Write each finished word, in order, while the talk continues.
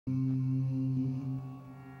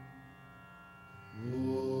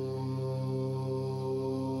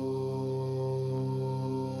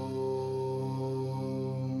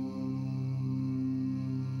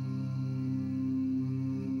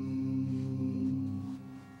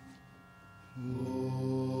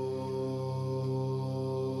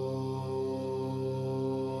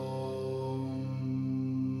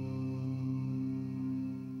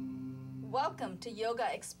Welcome to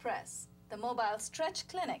Yogaxpress, the mobile stretch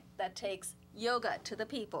clinic that takes yoga to the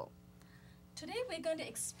people. Today we're going to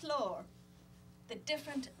explore the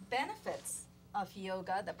different benefits of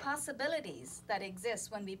yoga, the possibilities that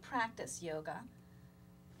exist when we practice yoga.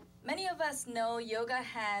 Many of us know yoga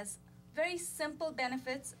has very simple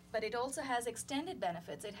benefits, but it also has extended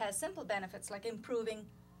benefits. It has simple benefits like improving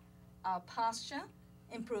our posture,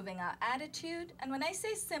 improving our attitude. And when I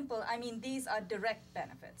say simple, I mean these are direct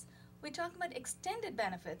benefits. We're talking about extended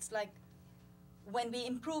benefits, like when we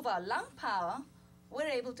improve our lung power, we're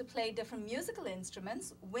able to play different musical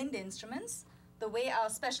instruments, wind instruments, the way our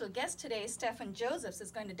special guest today, Stefan Josephs, is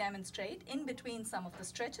going to demonstrate in between some of the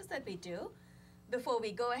stretches that we do. Before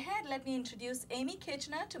we go ahead, let me introduce Amy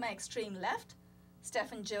Kitchener to my extreme left,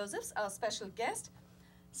 Stefan Josephs, our special guest.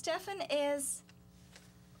 Stefan is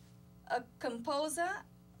a composer,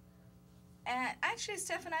 and actually,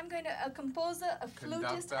 Stefan, I'm going to, a composer, a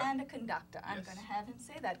flutist, and a conductor. I'm going to have him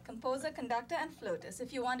say that. Composer, conductor, and flutist.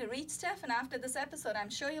 If you want to reach Stefan after this episode, I'm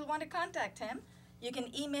sure you'll want to contact him. You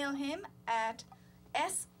can email him at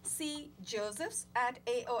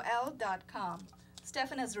scjosephs@aol.com.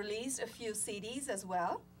 Stefan has released a few CDs as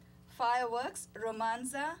well. Fireworks,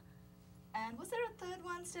 Romanza, and was there a third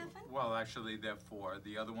one, Stefan? Well, actually, there are four.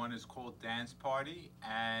 The other one is called Dance Party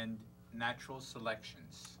and Natural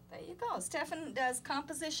Selections. There you go. Stefan does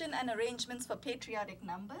composition and arrangements for patriotic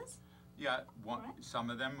numbers. Yeah, some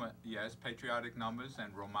of them, yes, patriotic numbers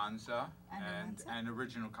and romanza and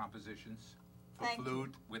original compositions for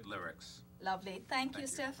flute with lyrics. Lovely. Thank you,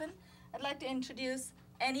 Stefan. I'd like to introduce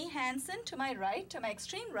Annie Hansen to my right, to my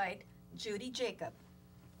extreme right, Judy Jacob.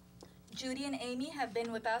 Judy and Amy have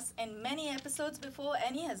been with us in many episodes before.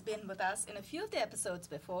 Annie has been with us in a few of the episodes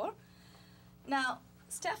before. Now,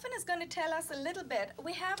 Stefan is going to tell us a little bit.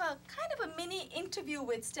 We have a kind of a mini interview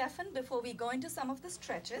with Stefan before we go into some of the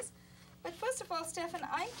stretches. But first of all, Stefan,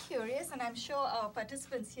 I'm curious, and I'm sure our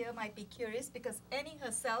participants here might be curious because Annie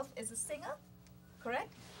herself is a singer,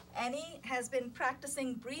 correct? Annie has been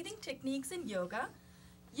practicing breathing techniques in yoga.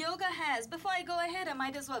 Yoga has, before I go ahead, I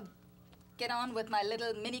might as well get on with my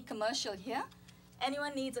little mini commercial here.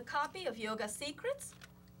 Anyone needs a copy of Yoga Secrets?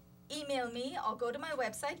 Email me or go to my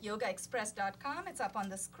website, yogaxpress.com. It's up on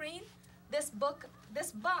the screen. This box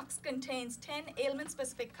contains 10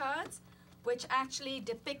 ailment-specific cards, which actually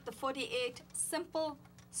depict the 48 simple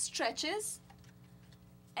stretches.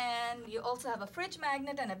 And you also have a fridge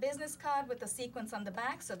magnet and a business card with a sequence on the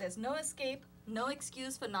back, so there's no escape, no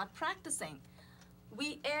excuse for not practicing.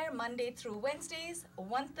 We air Monday through Wednesdays,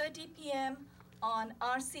 1:30 p.m. on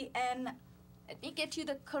RCN. Let me get you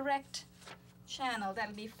the correct channel.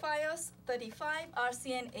 That'll be FiOS 35,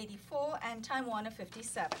 RCN 84, and Time Warner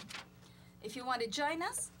 57. If you want to join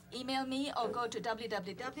us, email me or go to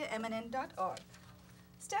www.mnn.org.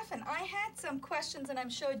 Stefan, I had some questions, and I'm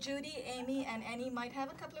sure Judy, Amy, and Annie might have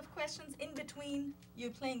a couple of questions in between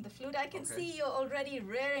you playing the flute. I can see you're already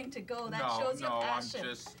raring to go. That shows your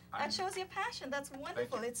passion. That shows your passion. That's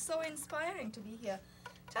wonderful. It's so inspiring to be here.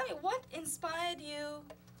 Tell me, what inspired you?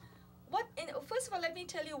 First of all, let me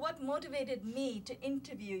tell you what motivated me to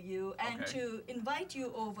interview you and to invite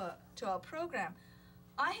you over to our program.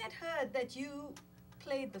 I had heard that you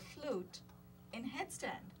played the flute in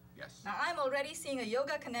headstand. Yes. Now, I'm already seeing a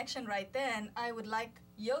yoga connection right there, and I would like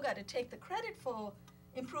yoga to take the credit for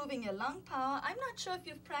improving your lung power. I'm not sure if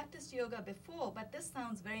you've practiced yoga before, but this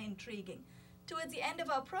sounds very intriguing. Towards the end of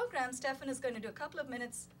our program, Stefan is going to do a couple of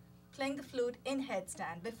minutes playing the flute in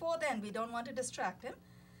headstand. Before then, we don't want to distract him.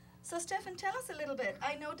 So, Stefan, tell us a little bit.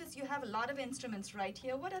 I noticed you have a lot of instruments right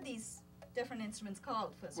here. What are these different instruments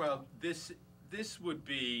called, first of all? Well, this would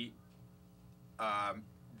be,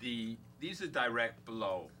 these are direct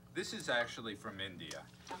below. This is actually from India.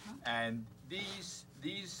 And these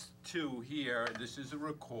two here, this is a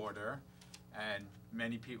recorder, and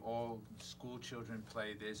many people, all school children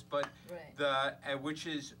play this, but which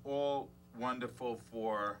is all wonderful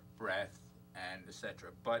for breath and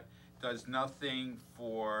etc. But does nothing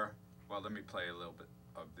for, well, let me play a little bit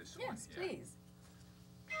of this one. Yes, please.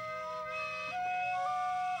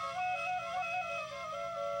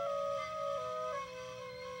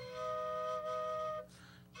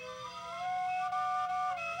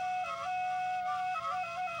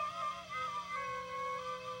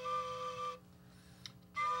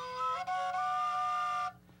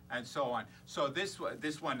 And so on. So this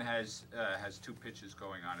one has two pitches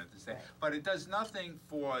going on at the same, but it does nothing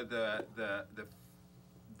for the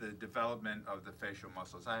development of the facial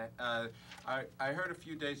muscles. I heard a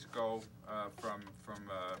few days ago from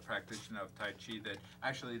a practitioner of Tai Chi that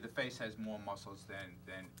actually the face has more muscles than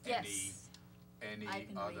any any I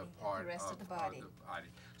can other read part the rest of the body.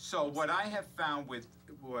 So what I have found with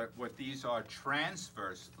what these are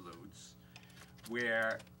transverse flutes,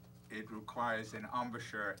 where it requires an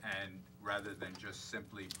embouchure and rather than just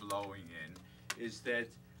simply blowing in, is that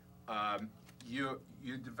you're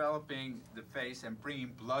developing the face and bringing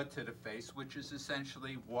blood to the face, which is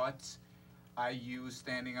essentially what I use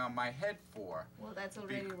standing on my head for. Well, that's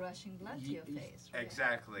already rushing blood to your face, right?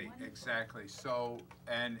 Exactly, Wonderful. exactly. So,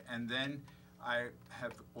 and then I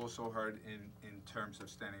have also heard in terms of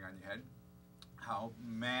standing on your head, how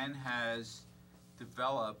man has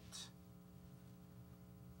developed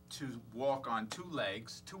to walk on two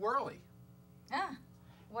legs too early. Ah,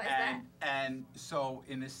 what is that? And so,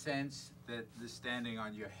 in a sense, that the standing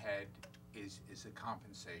on your head is a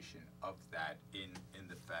compensation of that in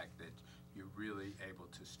the fact that you're really able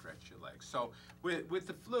to stretch your legs. So, with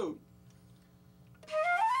the flute,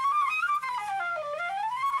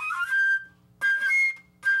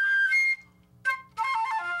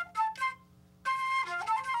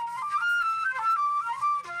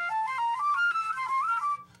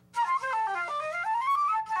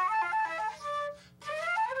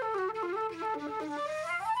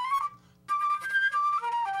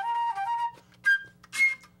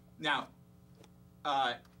 now,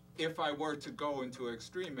 if I were to go into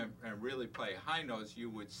extreme and really play high notes, you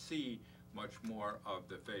would see much more of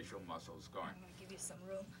the facial muscles going. I'm going to give you some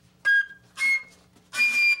room.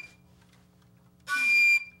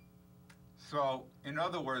 So, in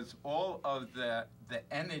other words, all of the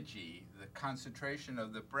energy, the concentration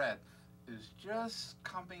of the breath is just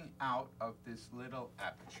coming out of this little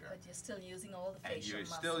aperture. But you're still using all the facial And you're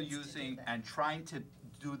muscles still to do using that. and trying to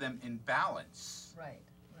do them in balance. Right.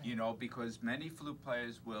 You know, because many flute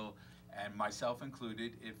players will, and myself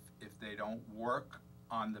included, if they don't work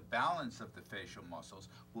on the balance of the facial muscles,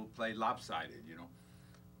 will play lopsided, you know.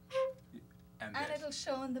 And it'll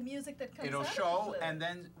show in the music that comes it'll out show, of the flute. and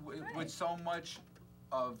then Right. with so much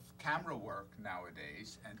of camera work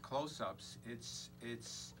nowadays and close-ups, it's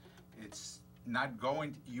not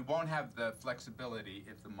going. You won't have the flexibility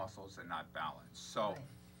if the muscles are not balanced. So, Right.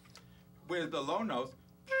 with the low notes.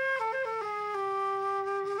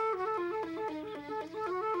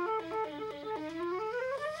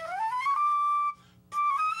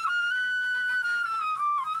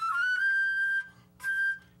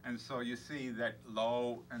 And so you see that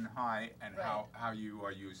low and high and Right. how you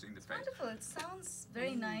are using the face. Wonderful. It sounds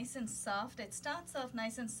very nice and soft. It starts off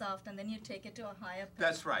nice and soft, and then you take it to a higher pitch.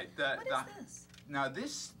 That's right. What is this? Now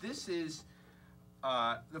this is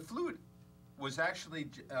the flute was actually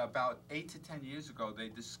about 8 to 10 years ago. They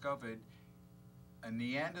discovered a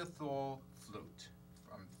Neanderthal flute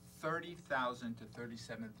from 30,000 to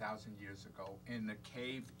 37,000 years ago in a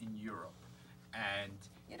cave in Europe, and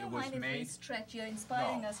You it don't was mind if we made. stretch? You're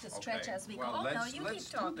inspiring No, us to stretch okay. as we Well, go. let's, No, you let's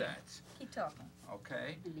keep talking. do that. Keep talking.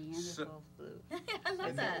 Okay. The Neanderthal flute. I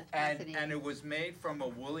love that. And it was made from a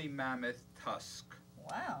woolly mammoth tusk.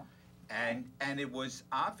 Wow. And it was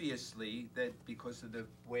obviously that because of the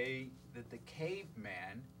way that the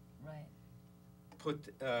caveman Right.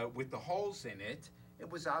 put with the holes in it, it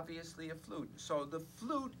was obviously a flute. So the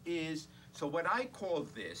flute is, so what I call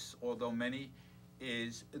this, although many,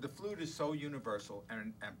 is the flute is so universal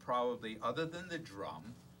and probably, other than the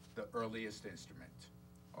drum, the earliest instrument.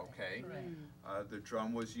 Okay? Right. The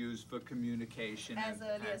drum was used for communication. As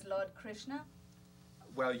early as Lord Krishna?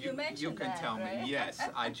 Well, You you mentioned can that, tell right? me. Yes,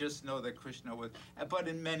 I just know that Krishna was, but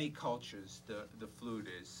in many cultures the flute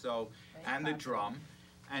is so, Very and the popular. drum,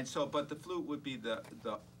 and so. But the flute would be the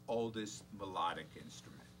oldest melodic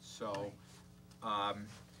instrument. So,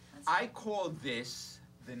 That's I call this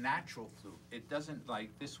the natural flute. It doesn't,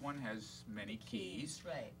 like this one has many keys,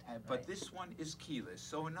 Right. but right. this one is keyless.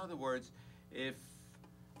 So in other words, if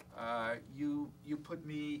you put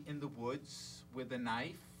me in the woods with a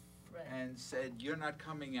knife. Right. And said, you're not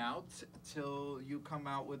coming out till you come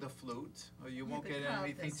out with a flute, or you won't could get carve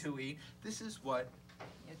anything this. to eat. This is what,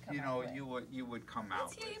 You'd come you out know, with. you would come out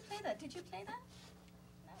Let's hear with. you play that. Did you play that?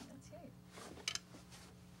 No, let's hear it.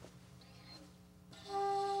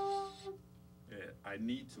 Yeah, I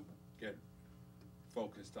need to get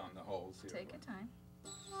focused on the holes here. Take your time.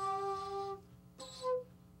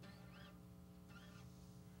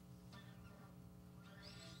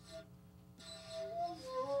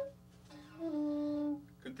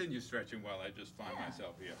 Continue stretching while I just find Yeah.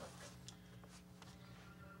 myself here.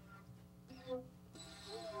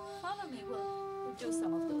 Follow me. We'll do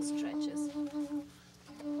some of those stretches.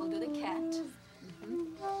 We'll do the cat.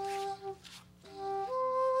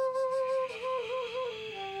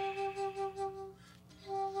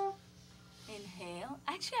 Inhale.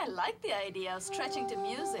 Actually, I like the idea of stretching to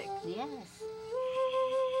music. Yes.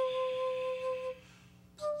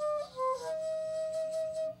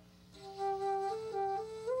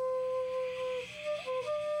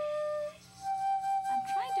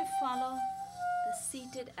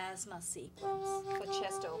 asthma sequence for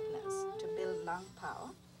chest openers to build lung power.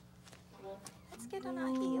 Let's get on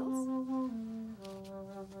our heels.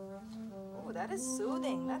 Oh, that is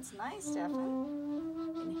soothing. That's nice, Stefan.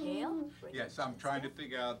 Inhale. Yes, I'm trying to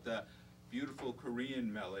figure out the beautiful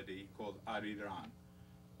Korean melody called Ariran.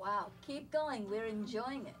 Wow, keep going. We're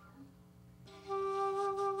enjoying it.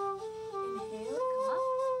 Inhale, come up.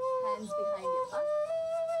 Hands behind your back.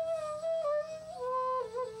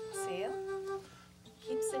 Exhale.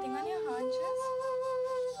 Keep sitting on your haunches.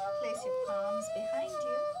 Place your palms behind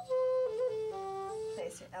you.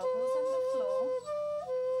 Place your elbows on the floor.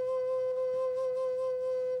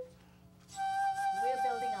 We're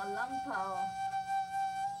building our lung power.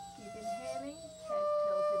 Keep inhaling, head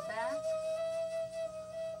tilted back.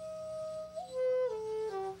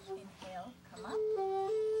 Inhale, come up.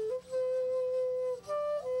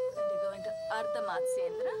 Going to go into Ardha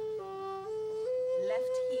Matsyendra.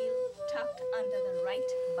 Left heel tucked under the right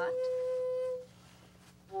butt.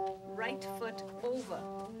 Right foot over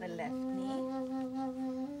the left knee.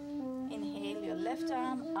 Inhale your left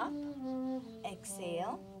arm up.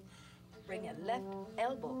 Exhale. Bring your left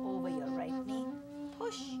elbow over your right knee.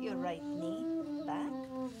 Push your right knee back.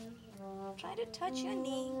 Try to touch your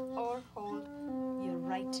knee or hold your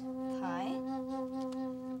right thigh.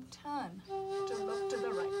 Turn to look to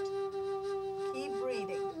the right. Keep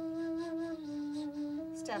breathing.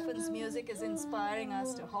 Stefan's music is inspiring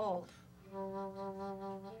us to hold.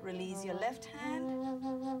 Release your left hand.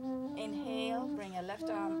 Inhale, bring your left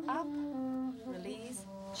arm up. Release,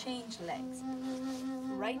 change legs.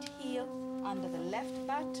 Right heel under the left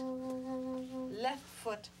butt. Left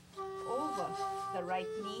foot over the right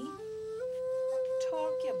knee.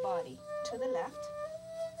 Torque your body to the left.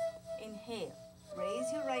 Inhale, raise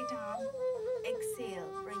your right arm. Exhale,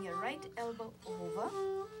 bring your right elbow over.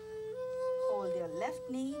 Hold your left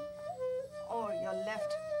knee or your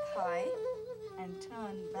left thigh and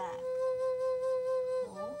turn back.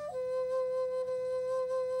 Hold.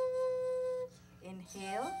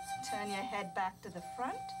 Inhale, turn your head back to the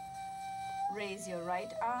front. Raise your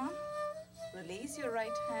right arm. Release your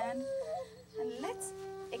right hand. And let's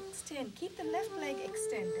extend. Keep the left leg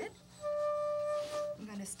extended. I'm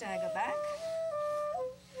going to stagger back.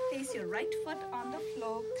 Place your right foot on the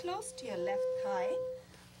floor, close to your left thigh.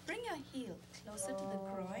 Bring your heel closer to the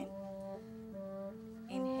groin.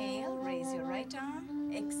 Inhale, raise your right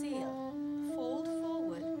arm. Exhale, fold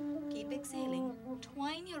forward. Keep exhaling.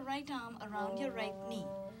 Twine your right arm around your right knee.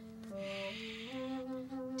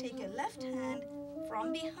 Take your left hand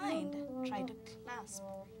from behind. Try to clasp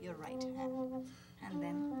your right hand. And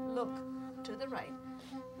then look to the right.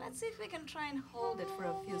 Let's see if we can try and hold it for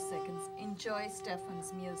a few seconds. Enjoy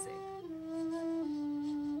Stefan's music.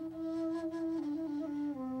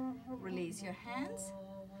 Release your hands.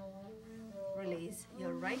 Release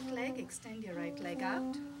your right leg. Extend your right leg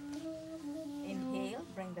out. Inhale.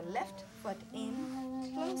 Bring the left foot in,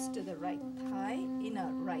 close to the right thigh,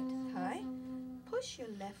 inner right thigh. Push your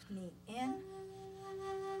left knee in.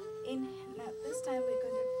 Now this time we're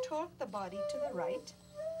going to torque the body to the right.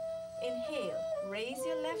 Inhale. Raise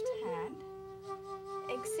your left hand.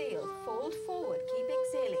 Exhale. Fold forward. Keep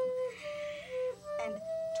exhaling. And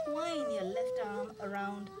twine your left arm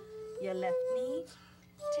around your left knee.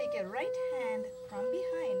 Take your right hand from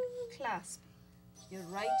behind. Clasp your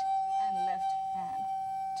right and left hand.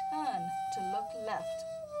 Turn to look left.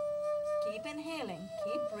 Keep inhaling.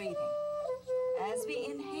 Keep breathing. As we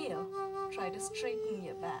inhale, try to straighten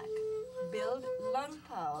your back. Build lung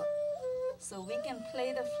power so we can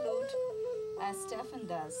play the flute as Stefan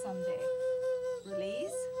does someday.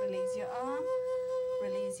 Release. Release your arm.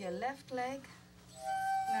 Release your left leg.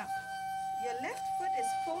 Now, your left foot is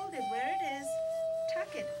folded where it is.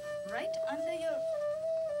 Tuck it right under your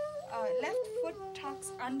left foot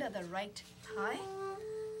tucks under the right thigh.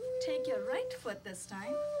 Take your right foot this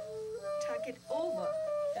time. Tuck it over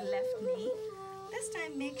the left knee. This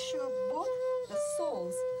time make sure both the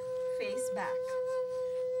soles face back.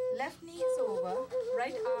 Left knee is over,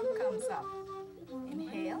 right arm comes up.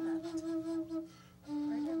 Inhale.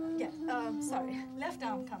 Sorry, left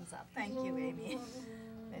arm comes up. Thank you, Amy.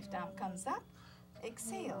 Left arm comes up.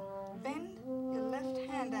 Exhale. Bend your left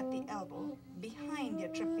hand at the elbow behind your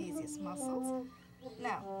trapezius muscles.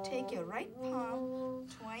 Now, take your right palm,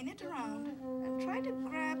 twine it around, and try to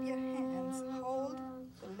grab your hands. Hold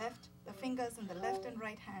the fingers in the left and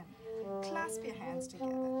right hand. Clasp your hands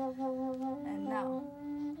together. And now,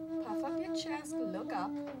 puff up your chest, look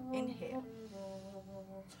up, inhale.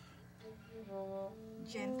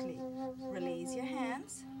 Gently release your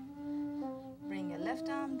hands. Bring your left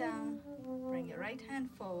arm down. Bring your right hand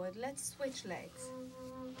forward. Let's switch legs.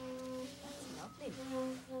 That's gently.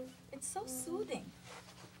 It's so soothing.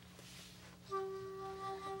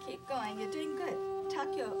 Keep going, you're doing good.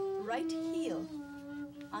 Tuck your right heel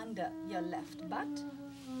under your left butt,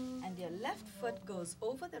 and your left foot goes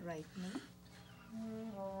over the right knee.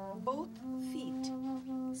 Both feet,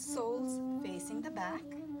 soles facing the back.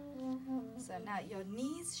 So now your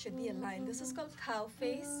knees should be aligned. This is called cow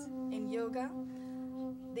face in yoga.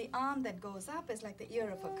 The arm that goes up is like the ear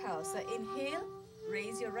of a cow. So inhale,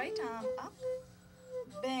 raise your right arm up.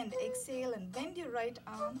 Bend, exhale, and bend your right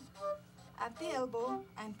arm at the elbow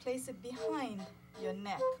and place it behind your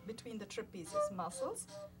neck, between the trapezius muscles.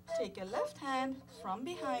 Take your left hand from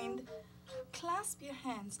behind, clasp your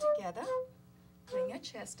hands together, bring your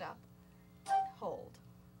chest up, and hold.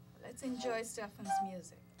 Let's enjoy Stefan's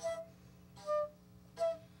music.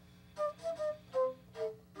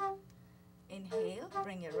 Inhale,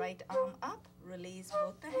 bring your right arm up, release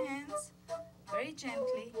both the hands, very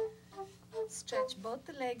gently. Stretch both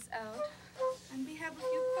the legs out, and we have a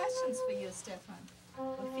few questions for you, Stefan.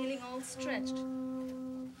 We're feeling all stretched.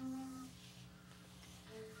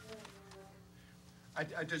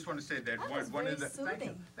 I just want to say that That was one of the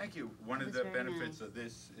very thank you. One of the benefits of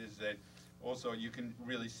this is that also you can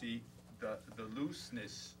really see the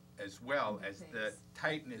looseness as well as the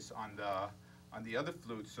tightness on the other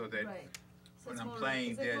flute, so that Right. So when it's I'm more,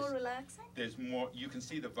 playing, is it more relaxing? there's more. You can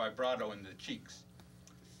see the vibrato in the cheeks.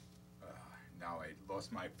 Now I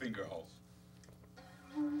lost my finger holes.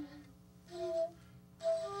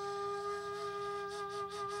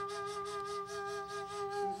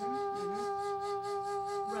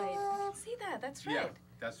 Right, I can see that, that's right. Yeah,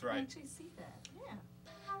 that's I right. actually see that, yeah.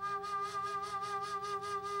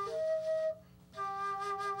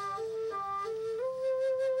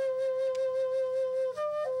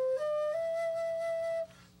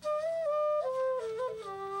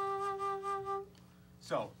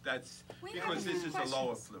 So that's We because have this some is a lower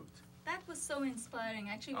questions. flute. That was so inspiring.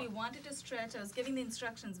 Actually, we wanted to stretch. I was giving the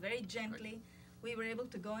instructions very gently. We were able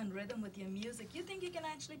to go in rhythm with your music. You think you can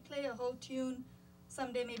actually play a whole tune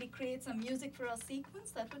someday, maybe create some music for our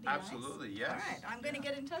sequence? That would be Absolutely, nice. yes. All right, I'm going to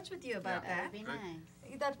get in touch with you about Yeah. That would be that.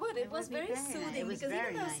 nice. That would. It was would be very very nice. soothing It was because very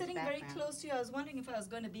even though I was nice sitting very background. close to you, I was wondering if I was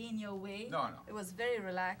going to be in your way. No, no. It was very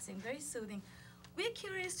relaxing, very soothing. We're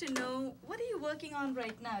curious to know, what are you working on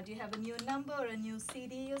right now? Do you have a new number or a new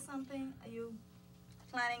CD or something? Are you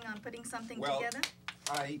planning on putting something together?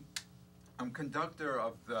 I'm conductor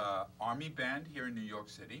of the Army Band here in New York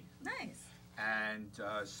City, Nice. and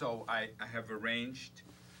so I have arranged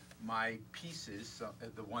my pieces,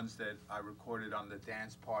 the ones that I recorded on the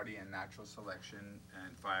dance party and natural selection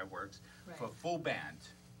and fireworks, for Right. full band.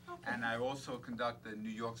 Okay. And I also conduct the New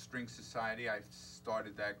York String Society. I've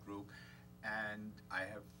started that group, and I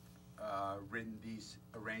have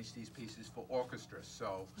arranged these pieces for orchestra.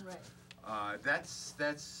 So Right.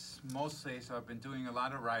 that's mostly. So I've been doing a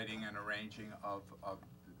lot of writing and arranging of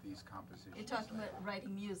these compositions. You're talking about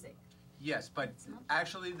writing music. Yes, but That's not-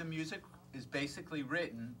 actually the music is basically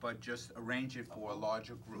written, but just arrange it for a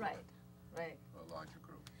larger group. Right, right. For a larger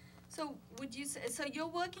group. So would you say, so you're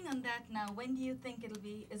working on that now. When do you think it'll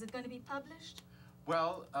be, is it going to be published?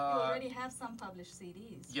 Well, You already have some published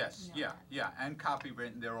CDs. yes, you know yeah, that. yeah, and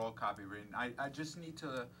copywritten. They're all copywritten. I just need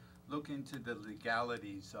to look into the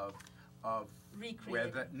legalities of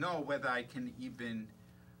Recreate. whether I can even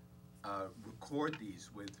record these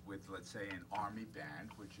with let's say an army band,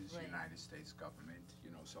 which is Right. United States government.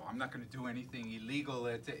 So I'm not going to do anything illegal.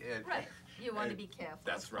 Right, you want to be careful.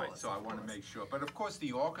 That's of right. course, So I of want to course. make sure. But of course,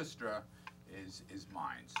 the orchestra is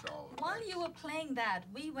mine. So While you were playing that,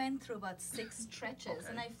 we went through about 6 stretches,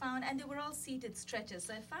 and Okay. I found, and they were all seated stretches,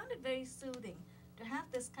 so I found it very soothing to have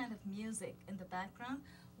this kind of music in the background.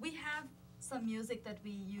 We have some music that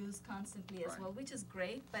we use constantly as Right. well, which is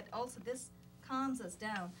great, but also this calms us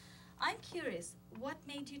down. I'm curious, what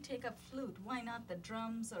made you take up flute? Why not the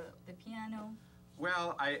drums or the piano?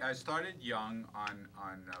 Well, I started young on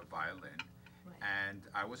violin, Right. and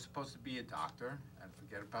I was supposed to be a doctor and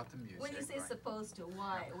forget about the music. When you say right? supposed to,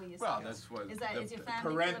 why were you Well, supposed that's what Is that, the is your family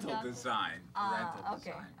full of parental doctors? design. Parental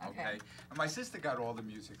okay, design. okay. And my sister got all the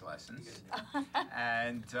music lessons,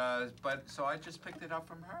 and but so I just picked it up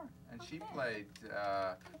from her, and she Okay. played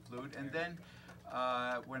flute. And then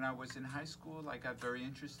when I was in high school, I got very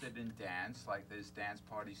interested in dance. Like this dance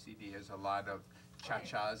party CD has a lot of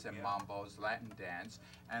cha-chas and mambos, Latin dance,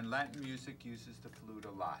 and Latin music uses the flute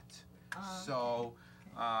a lot. So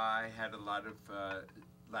I had a lot of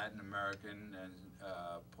Latin American and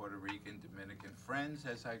Puerto Rican, Dominican friends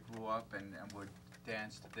as I grew up, and would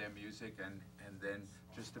dance to their music, and then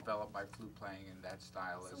just develop my flute playing in that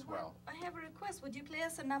style So as well. I have a request. Would you play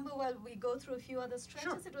us a number while we go through a few other stretches?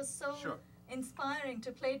 Sure. It was so Sure. inspiring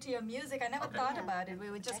to play to your music. I never Okay. thought Yeah. about it. We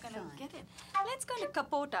were just going to Excellent. get it. Let's go to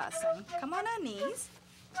Kapotasana. Come on our knees.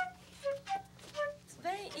 It's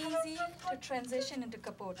very easy to transition into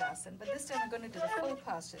Kapotasana, but this time we're going to do the full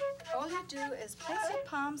posture. All you do is place your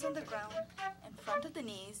palms on the ground in front of the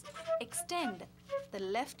knees. Extend the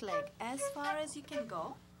left leg as far as you can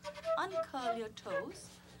go. Uncurl your toes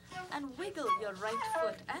and wiggle your right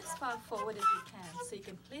foot as far forward as you can so you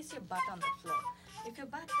can place your butt on the floor. If your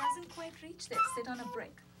butt doesn't quite reach there, sit on a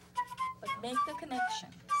brick. But make the connection.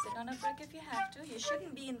 Sit on a brick if you have to. You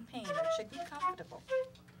shouldn't be in pain. It should be comfortable. Yeah.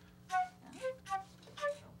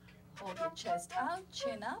 Hold your chest out,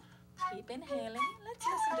 chin up. Keep inhaling. Let's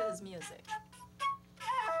listen to his music.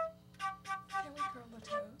 Can we curl the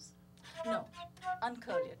toes? No,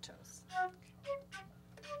 uncurl your toes.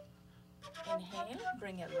 Inhale,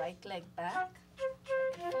 bring your right leg back,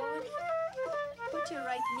 forward. Put your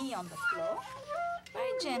right knee on the floor.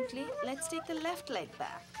 Very gently, let's take the left leg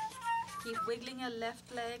back. Keep wiggling your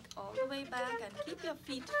left leg all the way back and keep your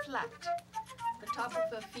feet flat. The top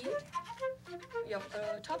of your feet, your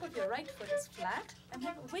top of your right foot is flat, and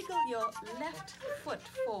then wiggle your left foot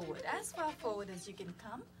forward, as far forward as you can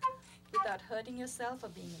come without hurting yourself or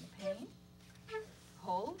being in pain.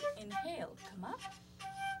 Hold, inhale, come up.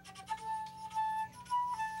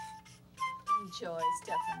 Enjoy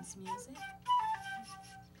Stefan's music.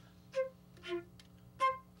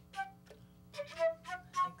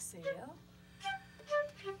 Exhale.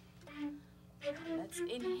 Let's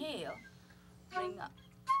inhale. Bring up,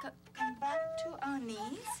 come back to our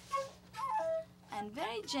knees. And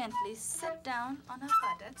very gently sit down on our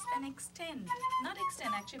buttocks and extend. Not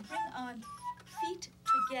extend, actually bring our feet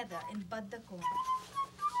together in Baddha Kona.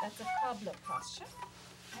 That's a cobbler posture.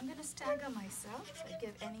 I'm going to stagger myself, so I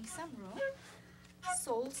give Annie some room.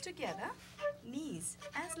 Soles together, knees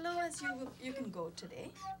as low as you can go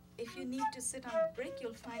today. If you need to sit on a brick,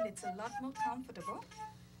 you'll find it's a lot more comfortable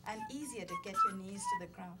and easier to get your knees to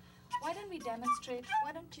the ground. Why don't we demonstrate?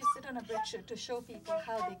 Why don't you sit on a brick to show people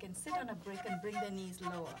how they can sit on a brick and bring their knees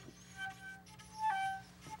lower?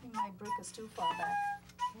 I think my brick is too far back.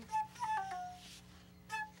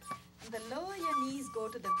 And the lower your knees go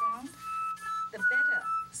to the ground, the better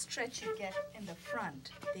stretch you get in the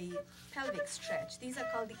front, the pelvic stretch. These are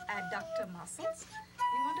called the adductor muscles.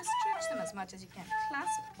 You want to stretch them as much as you can.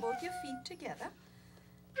 Clasp both your feet together.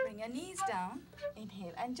 Bring your knees down.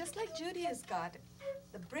 Inhale. And just like Judy has got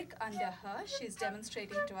the brick under her, she's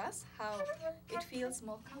demonstrating to us how it feels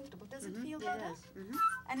more comfortable. Does it feel better? Yes. Mm-hmm.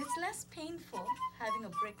 And it's less painful having a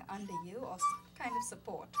brick under you or kind of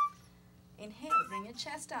support. Inhale. Bring your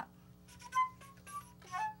chest up.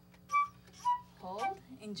 Hold.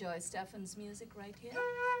 Enjoy Stefan's music right here.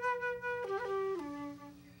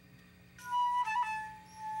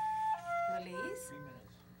 Release. 3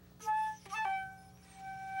 minutes.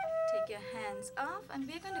 Take your hands off, and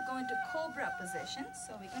we're going to go into cobra position.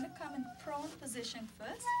 So we're going to come in prone position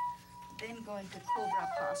first, then go into cobra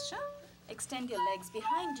posture. Extend your legs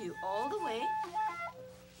behind you all the way.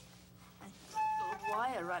 A little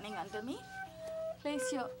wire running under me.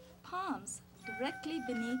 Place your palms directly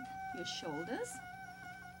beneath your shoulders.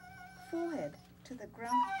 Forehead to the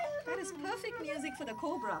ground. That is perfect music for the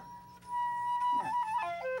cobra. Now,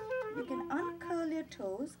 you can uncurl your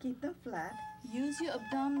toes, keep them flat. Use your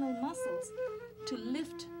abdominal muscles to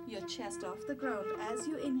lift your chest off the ground as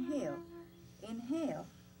you inhale. Inhale.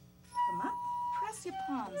 Come up. Press your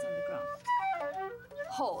palms on the ground.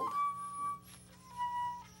 Hold.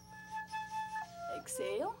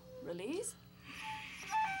 Exhale. Release.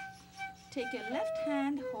 Take your left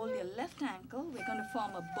hand, hold your left ankle. We're going to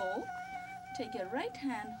form a bow. Take your right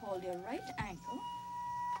hand, hold your right ankle.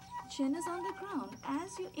 Chin is on the ground.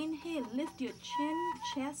 As you inhale, lift your chin,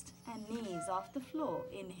 chest, and knees off the floor.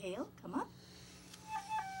 Inhale, come up.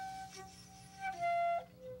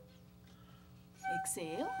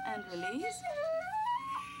 Exhale and release.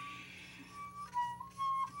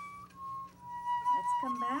 Let's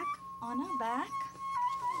come back on our back.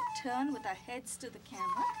 Turn with our heads to the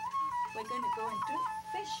camera. We're going to go into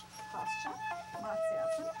fish posture,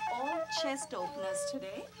 Matsyasana. All chest openers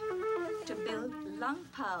today to build lung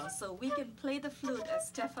power so we can play the flute as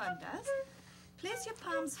Stefan does. Place your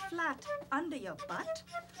palms flat under your butt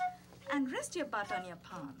and rest your butt on your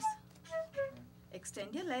palms.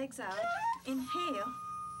 Extend your legs out. Inhale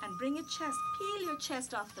and bring your chest, peel your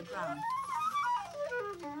chest off the ground.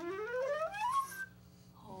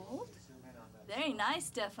 Hold. Very nice,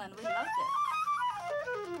 Stefan. We loved it.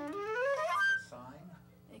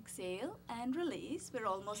 Exhale and release. We're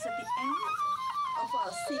almost at the end of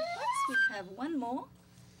our sequence. We have one more.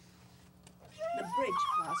 the bridge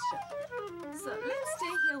posture. So let's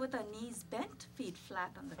stay here with our knees bent, feet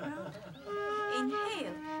flat on the ground.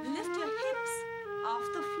 Inhale, lift your hips off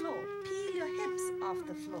the floor. Peel your hips off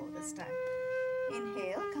the floor this time.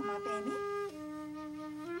 Inhale, come up, Amy.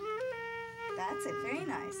 That's it, very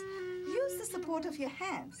nice. Use the support of your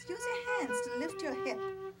hands. Use your hands to lift your hip.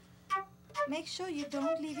 Make sure you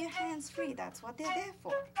don't leave your hands free. That's what they're there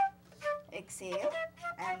for. Exhale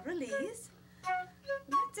and release.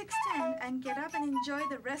 Let's extend and get up and enjoy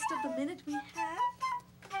the rest of the minute we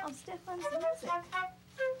have of Stefan's music.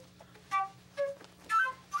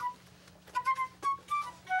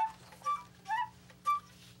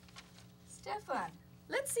 Stefan,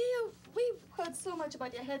 let's see you. We've heard so much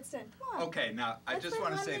about your headstand. Come on. Okay, now I Let's just play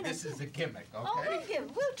want to 1 say minute. this is a gimmick, Oh, okay?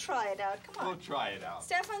 we'll try it out. Come on. We'll try it out.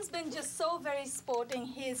 Stefan's been just so very sporting.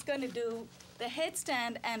 He's going to do the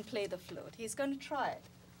headstand and play the flute. He's going to try it.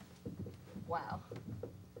 Wow.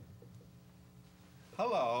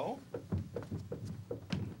 Hello.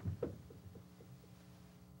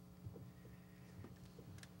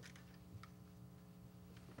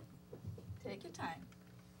 Take your time.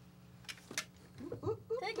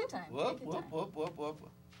 Take your time. Whoop, Take your whoop, time. whoop, whoop, whoop.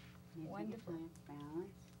 Wonderful. Balance.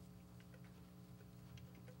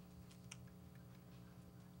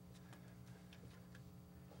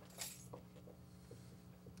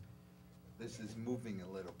 This is moving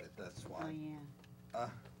a little bit, that's Oh, why. yeah.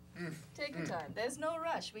 Take your time. There's no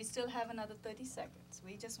rush. We still have another 30 seconds.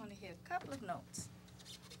 We just want to hear a couple of notes.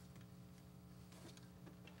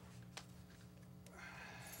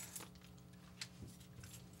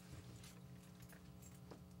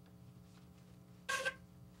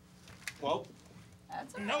 Whoa.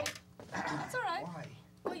 That's all right. Nope. That's all right. Why?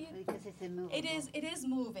 Well, you, Because it's immovable. it is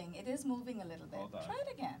moving. It is moving a little bit. Hold on. Try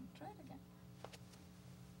it again. Try it again.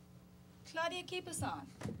 Claudia, keep us on.